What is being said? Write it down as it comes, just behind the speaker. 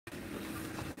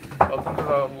Welcome to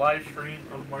the live stream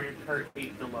of Mario Kart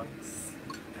 8 Deluxe.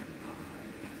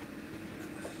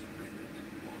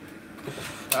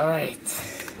 Alright.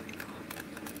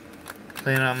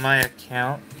 Playing on my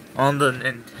account on the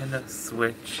Nintendo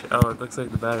Switch. Oh, it looks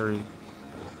like the battery.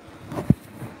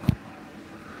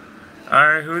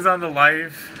 Alright, who's on the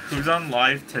live? Who's on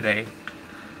live today?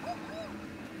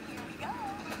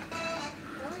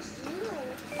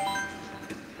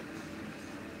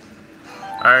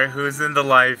 Alright, who's in the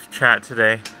live chat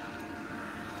today?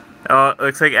 Oh, it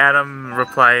looks like Adam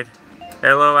replied.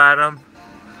 Hello, Adam.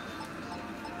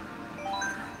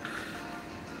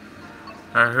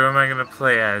 Alright, who am I gonna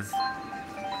play as?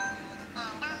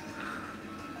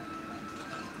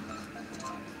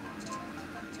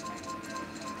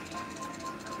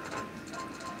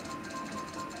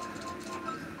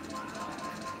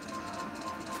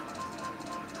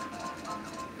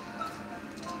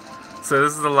 So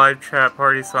this is a live chat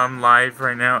party, so I'm live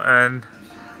right now, and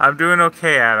I'm doing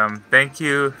okay, Adam. Thank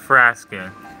you for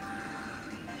asking.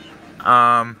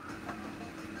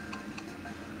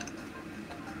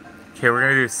 Okay, we're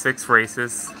gonna do 6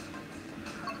 races.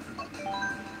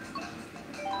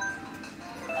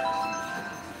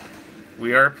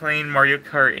 We are playing Mario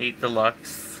Kart 8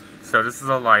 Deluxe, so this is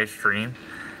a live stream.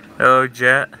 Hello,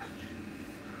 Jet.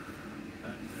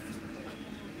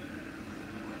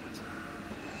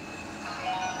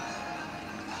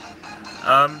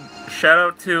 Shout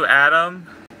out to Adam,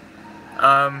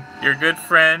 your good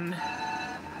friend.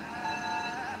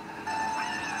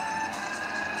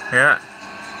 Yeah.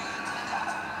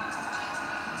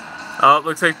 Oh, it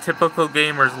looks like Typical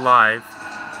Gamers live.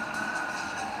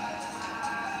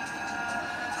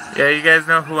 Yeah, you guys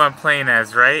know who I'm playing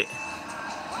as, right?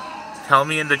 Tell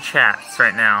me in the chats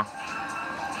right now.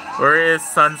 Where is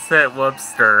Sunset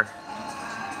Webster?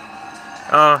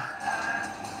 Oh.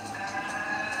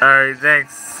 Alright,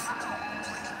 thanks.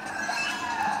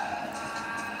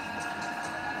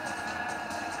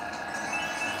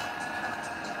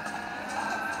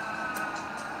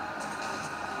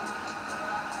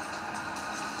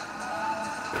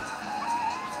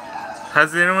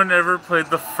 Has anyone ever played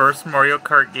the first Mario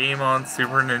Kart game on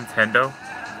Super Nintendo?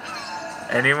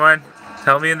 Anyone?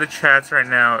 Tell me in the chats right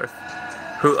now.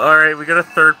 Alright, we got a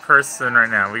third person right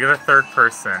now. We got a third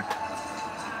person.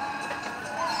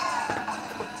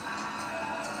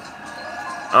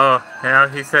 Oh, now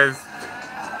he says,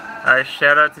 alright,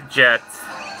 shout out to Jet.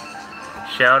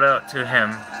 Shout out to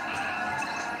him.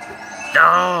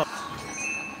 Oh!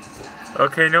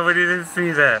 Okay, nobody didn't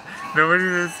see that. Nobody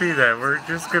didn't see that. We're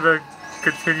just gonna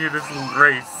continue this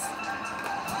race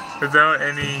without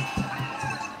any...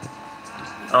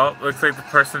 Oh, looks like the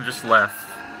person just left.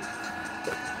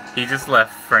 He just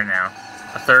left right now.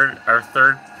 Our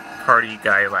third party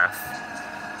guy left.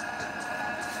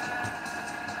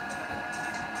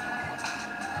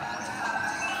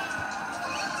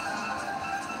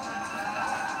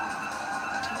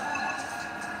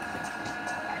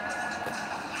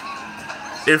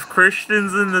 If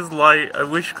Christian's in this live, I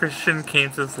wish Christian came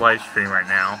to this live stream right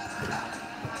now.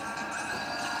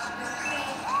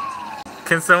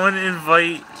 Can someone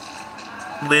invite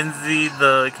Lindsay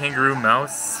the kangaroo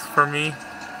mouse for me?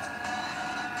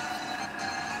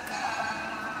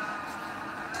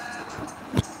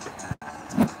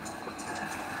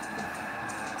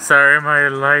 Sorry, my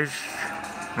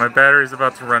battery's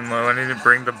about to run low. I need to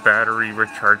bring the battery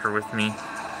recharger with me.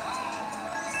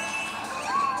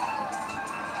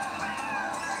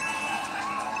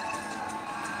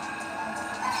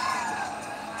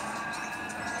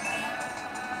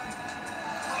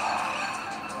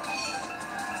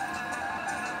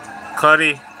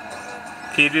 Claudie,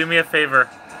 can you do me a favor?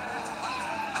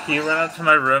 Can you run out to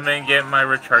my room and get my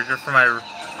recharger for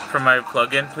my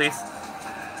plug-in, please?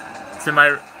 It's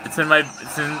somewhere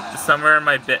in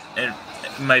my bed,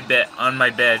 on my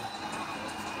bed.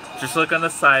 Just look on the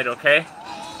side, okay?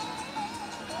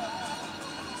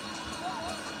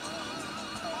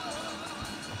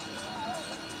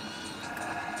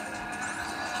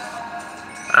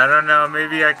 I don't know,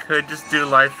 maybe I could just do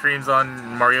live streams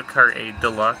on Mario Kart 8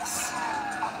 Deluxe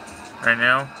right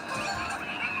now.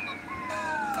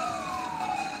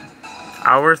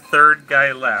 Our third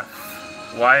guy left.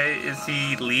 Why is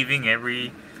he leaving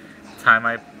every time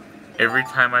I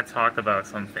talk about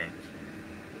something?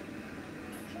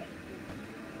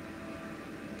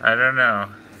 I don't know.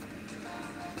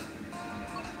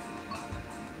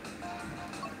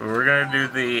 We're gonna do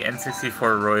the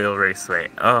N64 Royal Raceway.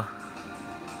 Oh.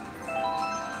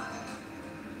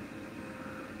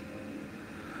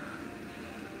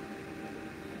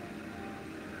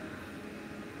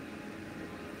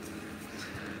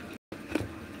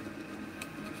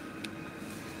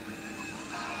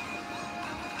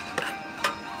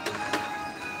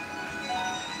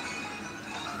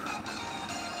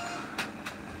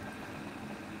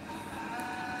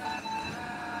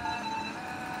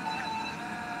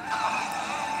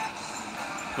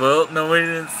 Well, nobody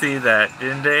didn't see that,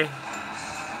 didn't they?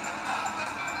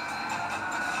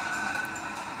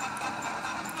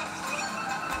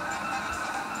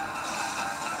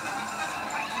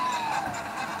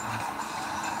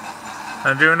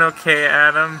 I'm doing okay,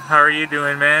 Adam. How are you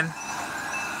doing, man?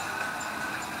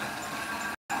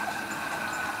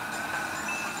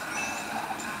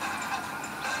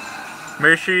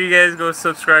 Make sure you guys go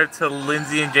subscribe to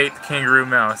Lindsay and Jake the Kangaroo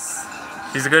Mouse.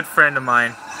 She's a good friend of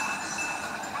mine.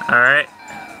 Alright?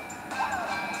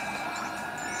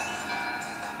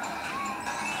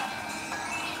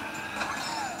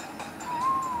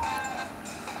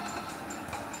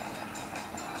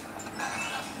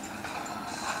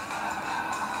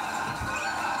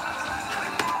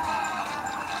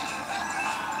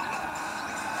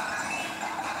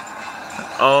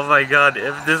 Oh my god,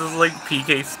 if this is like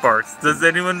PK Sparks. Does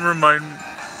anyone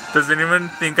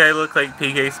think I look like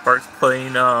PK Sparks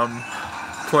playing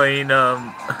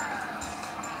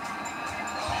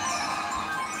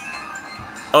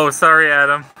Oh, sorry,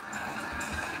 Adam.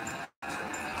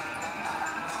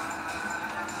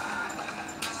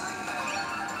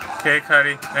 Okay,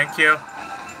 Cuddy, thank you.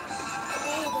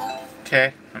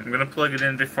 Okay, I'm gonna plug it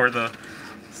in before the...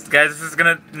 Guys, this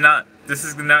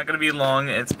is not gonna be long.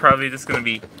 It's probably just gonna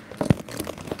be...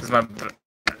 Because my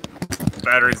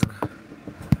battery's...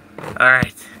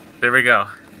 Alright, there we go.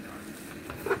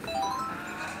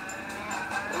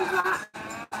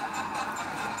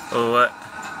 Oh, what?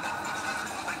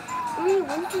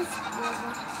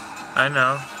 I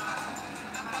know.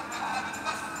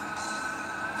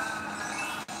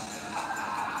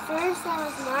 First, that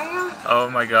was Mario. Oh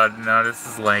my god, now this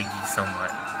is laggy so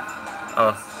much.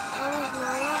 Oh. That was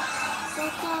Mario.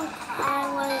 Second, I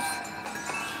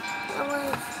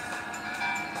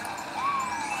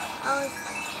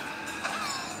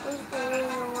was doing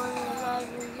the one that I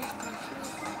was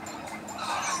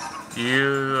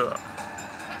You...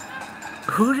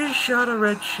 Who just shot a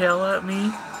red shell at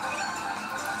me?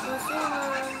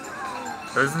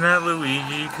 Wasn't that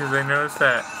Luigi? Because I noticed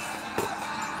that.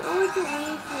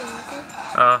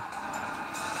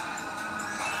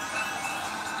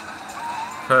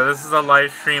 So this is a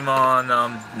live stream on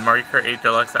Mario Kart 8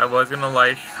 Deluxe. I was gonna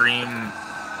live stream.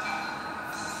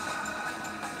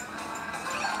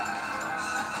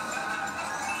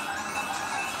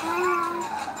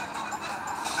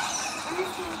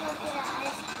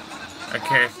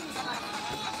 Okay.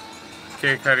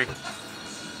 Okay, Cuddy.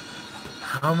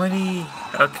 How many?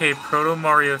 Okay, Proto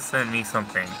Mario sent me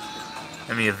something.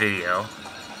 Sent me a video.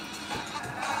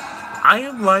 I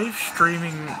am live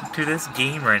streaming to this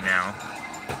game right now.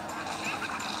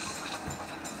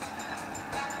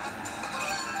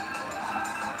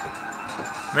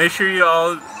 Make sure you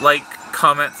all like,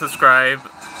 comment, subscribe.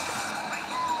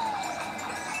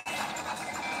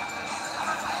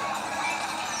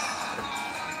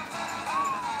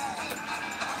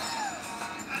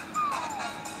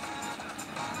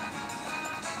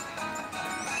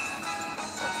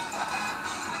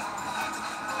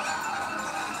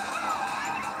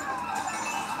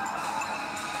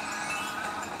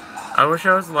 I wish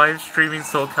I was live streaming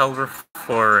Soul Calibur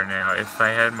 4 right now if I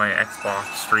had my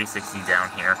Xbox 360 down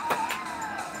here.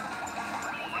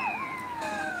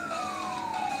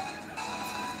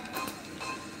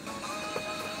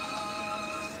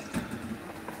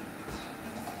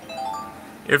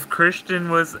 If Christian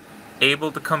was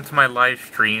able to come to my live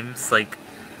streams, like...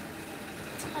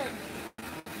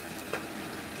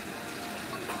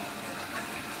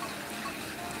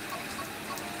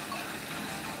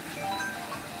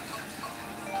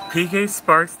 PK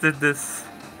Sparks did this.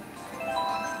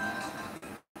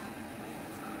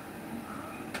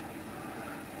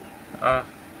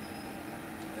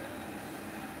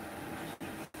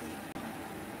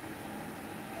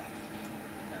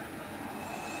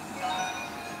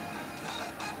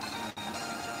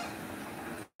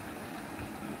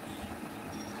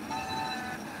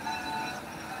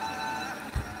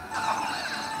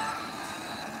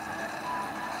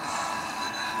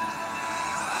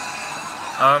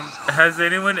 Has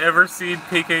anyone ever seen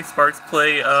PK Sparks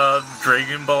play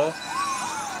Dragon Ball?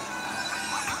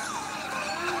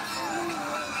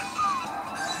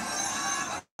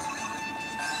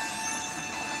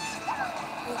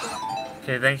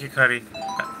 Okay, thank you, Cuddy.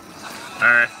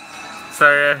 Alright.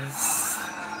 Sorry,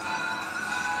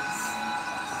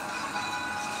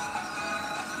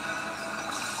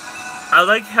 I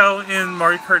like how in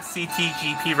Mario Kart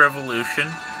CTGP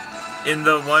Revolution, in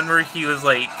the one where he was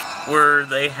like, where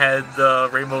they had the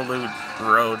Rainbow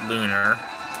Road Lunar.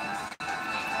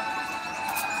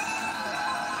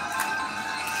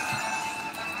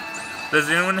 Does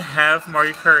anyone have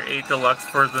Mario Kart 8 Deluxe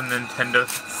for the Nintendo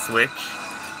Switch?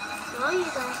 No, you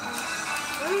don't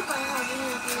have. Everybody has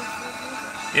any of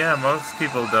these. Yeah, most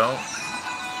people don't.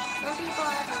 Some people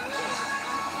have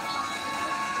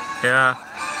a Yeah.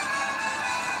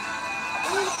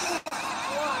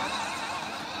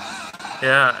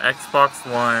 Yeah, Xbox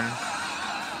One.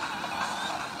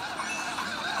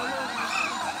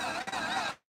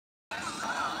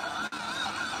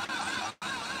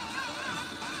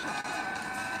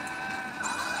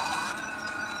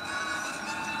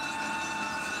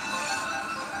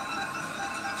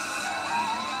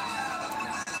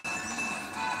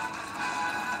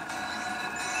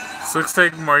 This looks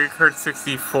like Mario Kart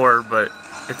 64, but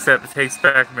except it takes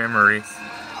back memories.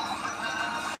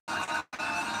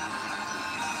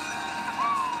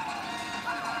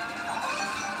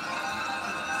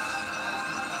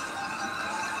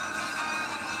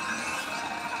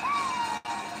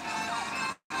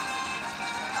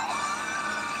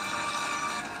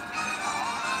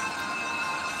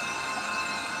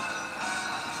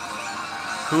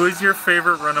 Who is your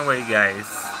favorite runaway, guys?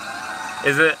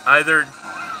 Is it either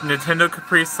Nintendo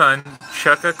Capri Sun,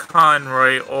 Chukka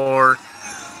Conroy, or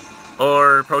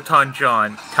Proton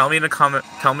John? Tell me in the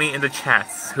tell me in the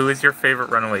chats. Who is your favorite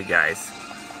runaway, guys?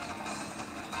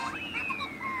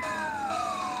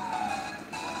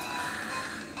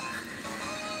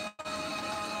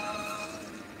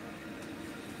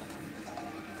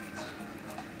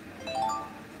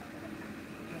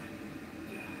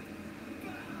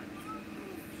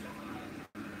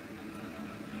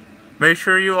 Make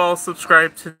sure you all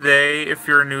subscribe today if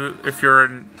you're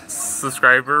a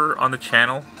subscriber on the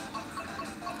channel.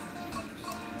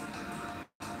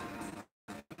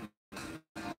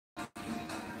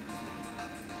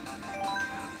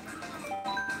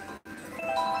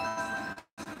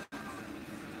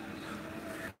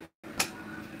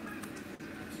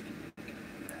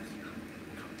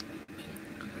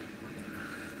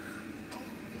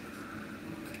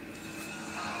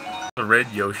 The red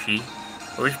Yoshi.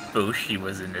 I wish Boshi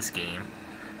was in this game.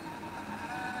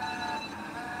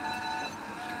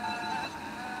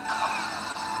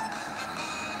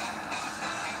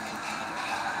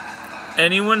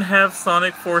 Anyone have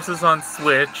Sonic Forces on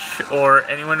Switch, or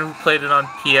anyone who played it on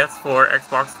PS4,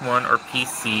 Xbox One, or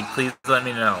PC? Please let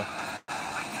me know.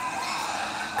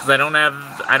 Cause I don't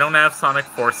have Sonic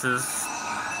Forces.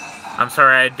 I'm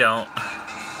sorry, I don't.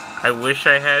 I wish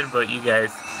I had, but you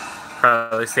guys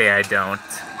probably say I don't.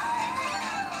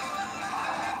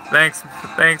 Thank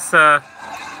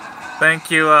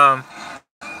you,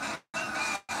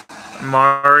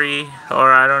 Mari, or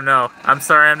I don't know. I'm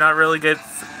sorry, I'm not really good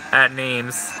at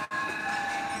names.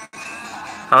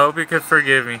 I hope you could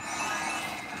forgive me.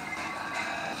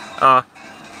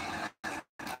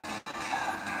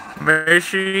 Make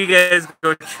sure you guys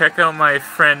go check out my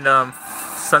friend,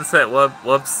 Sunset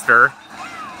Webster,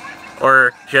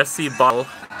 or Jesse Bottle.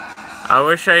 I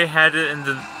wish I had it in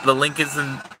the link is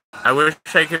in. I wish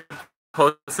I could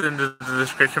post it in the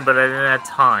description, but I didn't have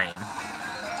time.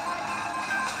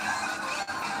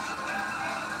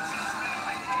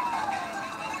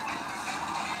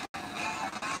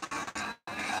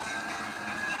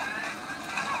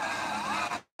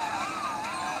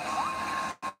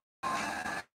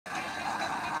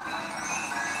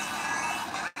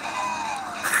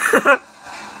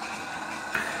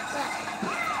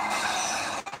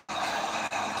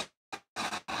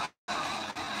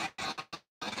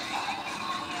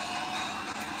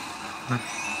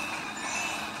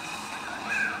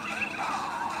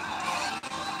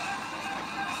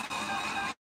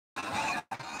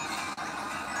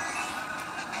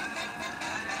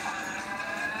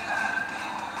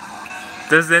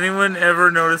 Does anyone ever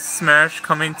notice Smash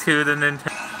coming to the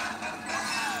Nintendo?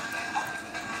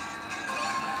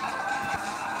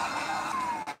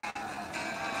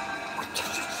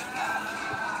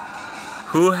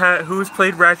 Who's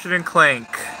played Ratchet and Clank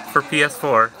for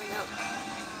PS4?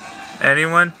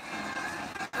 Anyone?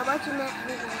 How about you make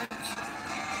me watch?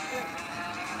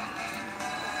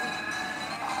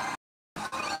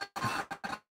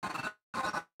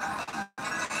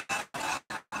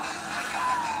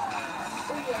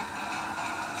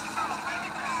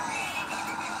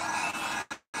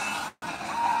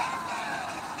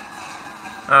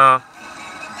 Oh.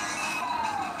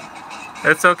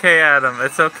 It's okay, Adam.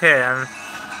 It's okay.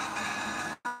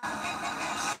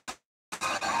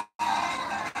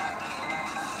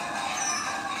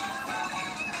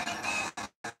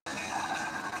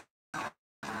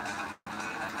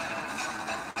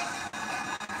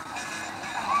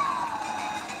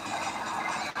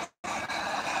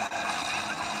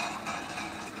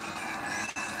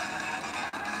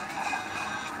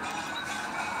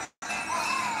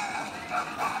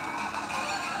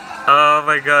 Oh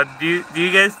my god, do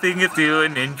you guys think it's do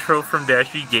an intro from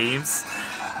Dashy Games?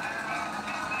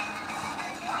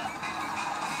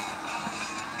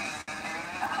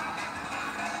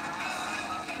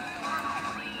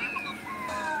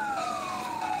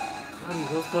 Buddy,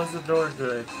 go close the door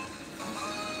good.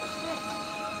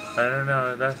 I don't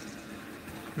know, that's...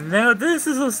 Now this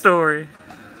is a story.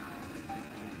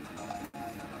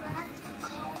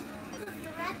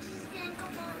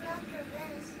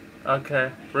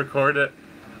 Okay, record it.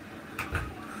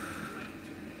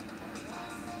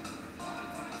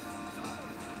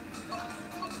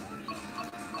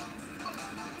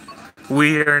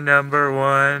 We are number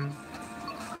one.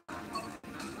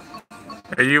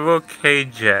 Are you okay,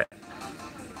 Jet?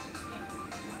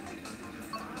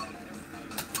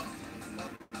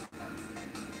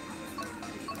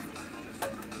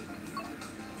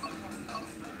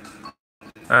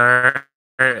 Alright.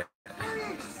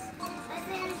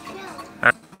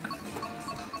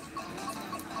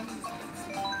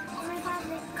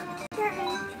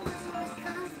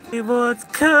 What's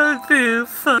Kung Fu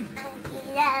fun?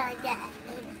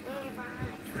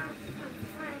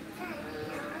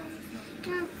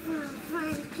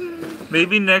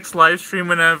 Maybe next live stream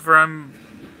whenever I'm...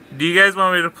 Do you guys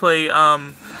want me to play,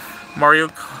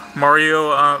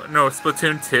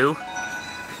 Splatoon 2?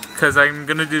 Because I'm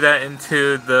gonna do that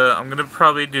into the... I'm gonna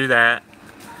probably do that.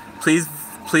 Please,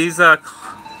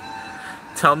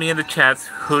 tell me in the chats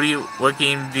what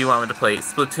game do you want me to play?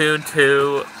 Splatoon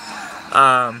 2,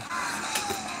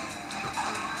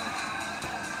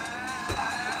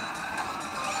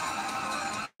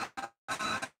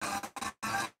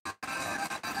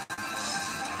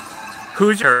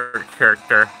 who's your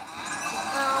character?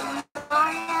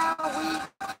 Mario,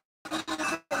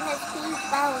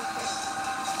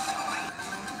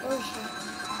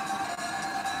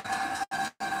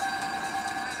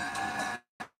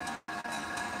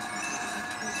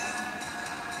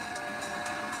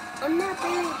 I'm not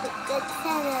very good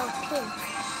fan of pink.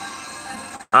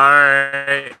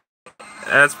 Alright.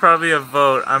 That's probably a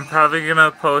vote. I'm probably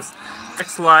gonna post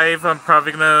next live. I'm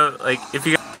probably gonna, like, if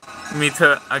you me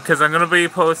to, because I'm gonna be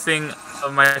posting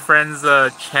my friend's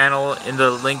channel in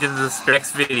the link in this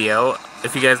next video.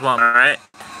 If you guys want, alright?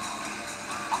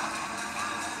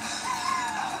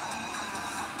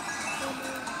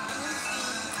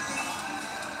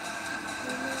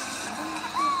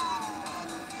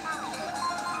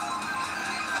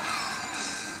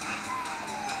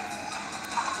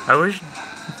 I wish...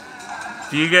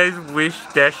 Do you guys wish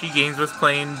Dashy Games was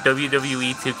playing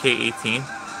WWE 2K18?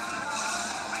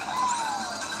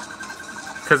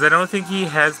 Because I don't think he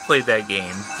has played that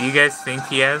game. Do you guys think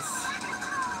he has?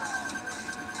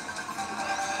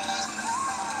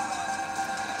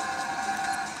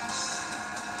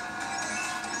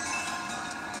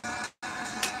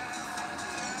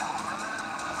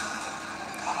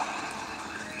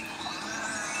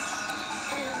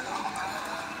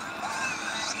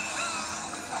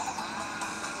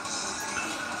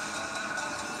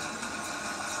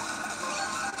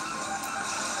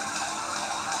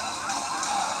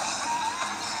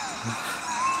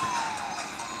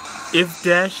 If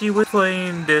Dashy was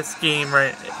playing this game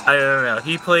right, I don't know.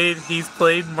 He's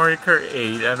played Mario Kart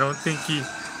 8. I don't think he...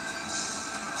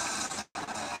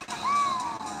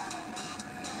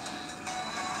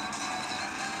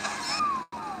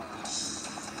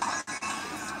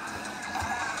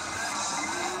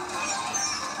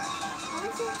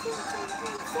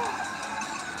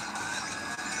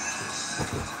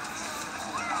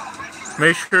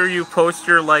 Make sure you post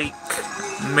your like.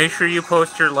 Make sure you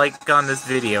post your like on this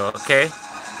video, okay?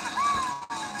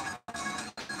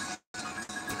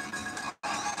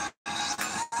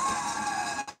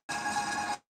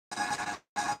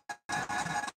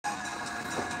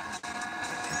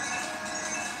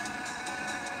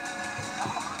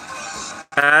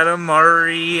 Adam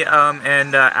Murray,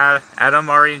 and Adam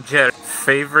Murray and Jet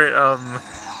favorite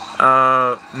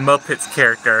Muppets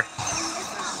character.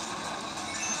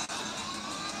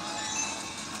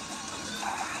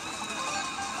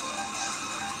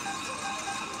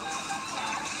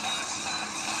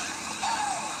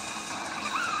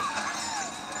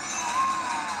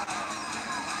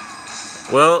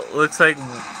 Well, looks like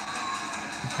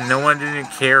no one didn't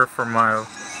care for Mario.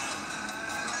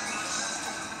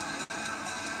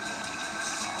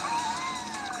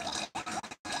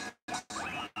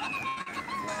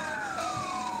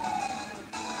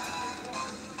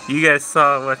 You guys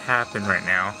saw what happened right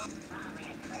now.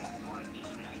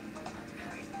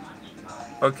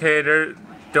 Okay,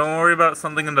 don't worry about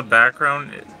something in the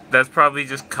background. That's probably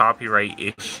just copyright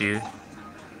issue.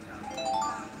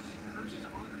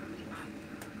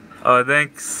 Oh,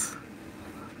 thanks.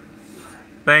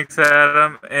 Thanks,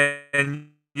 Adam.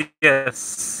 And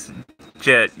yes,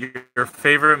 Jet, your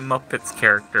favorite Muppets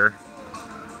character.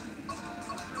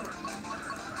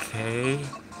 Okay.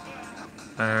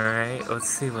 Alright, let's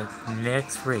see what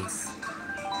next race.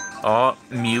 Oh,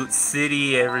 Mute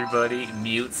City, everybody.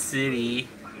 Mute City.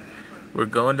 We're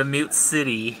going to Mute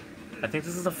City. I think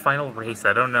this is the final race.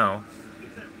 I don't know.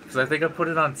 Because I think I put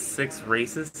it on 6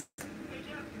 races.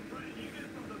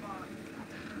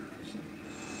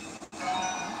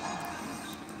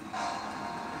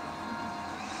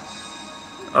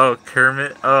 Oh,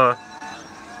 Kermit. Oh.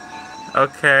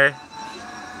 Okay.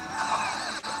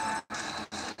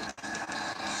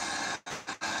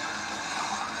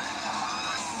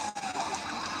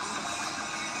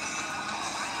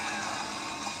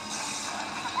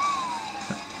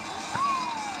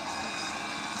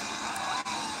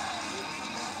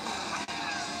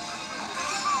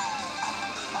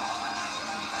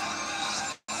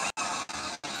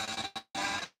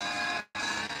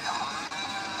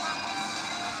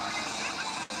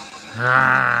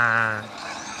 Ah.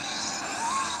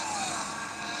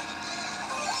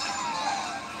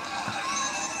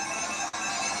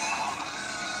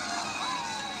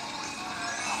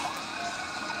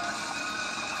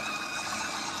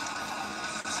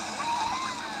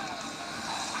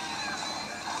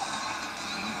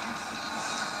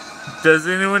 Does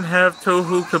anyone have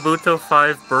Tohu Kabuto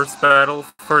 5 Burst Battle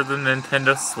for the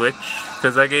Nintendo Switch?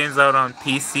 Because that game's out on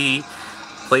PC,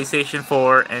 PlayStation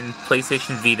 4, and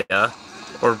PlayStation Vita.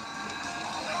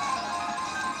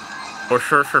 Or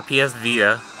short for PS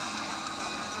Vita.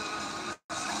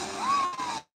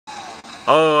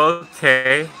 Oh,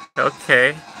 okay.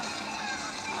 Okay.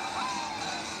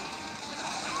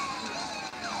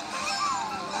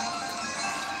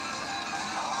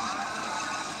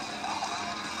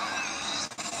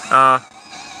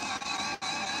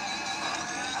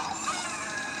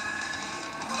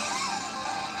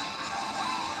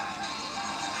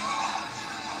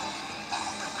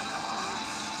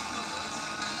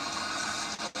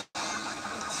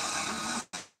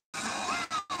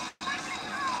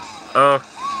 Oh,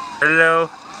 hello.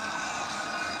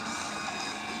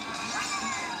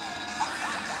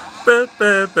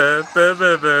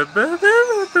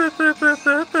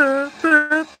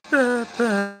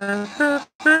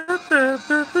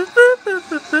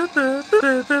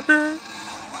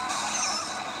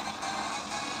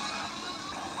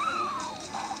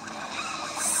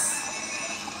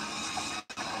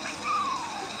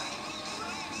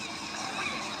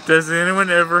 Does anyone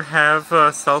ever have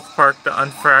South Park: The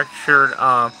Unfractured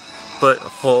But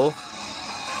Whole?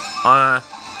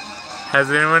 Has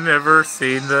anyone ever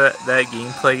seen that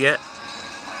gameplay yet?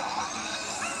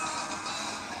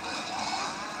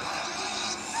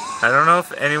 I don't know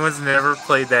if anyone's never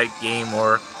played that game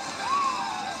or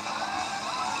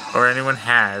anyone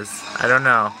has. I don't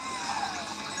know.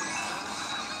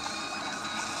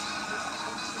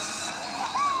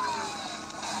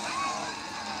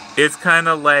 It's kind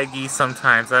of laggy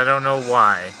sometimes. I don't know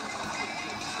why.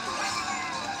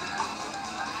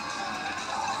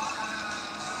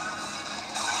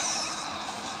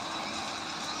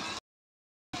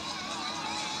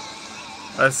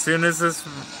 As soon as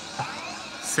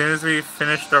we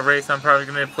finish the race, I'm probably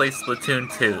gonna play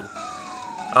Splatoon 2.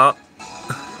 Oh,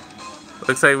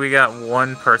 looks like we got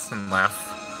one person left.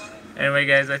 Anyway,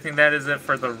 guys, I think that is it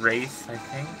for the race. I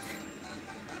think.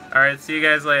 All right, see you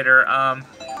guys later.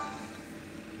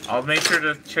 I'll make sure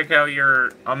to check out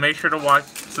your. I'll make sure to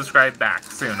subscribe back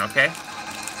soon. Okay.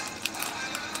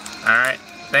 All right.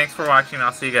 Thanks for watching.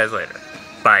 I'll see you guys later.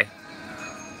 Bye.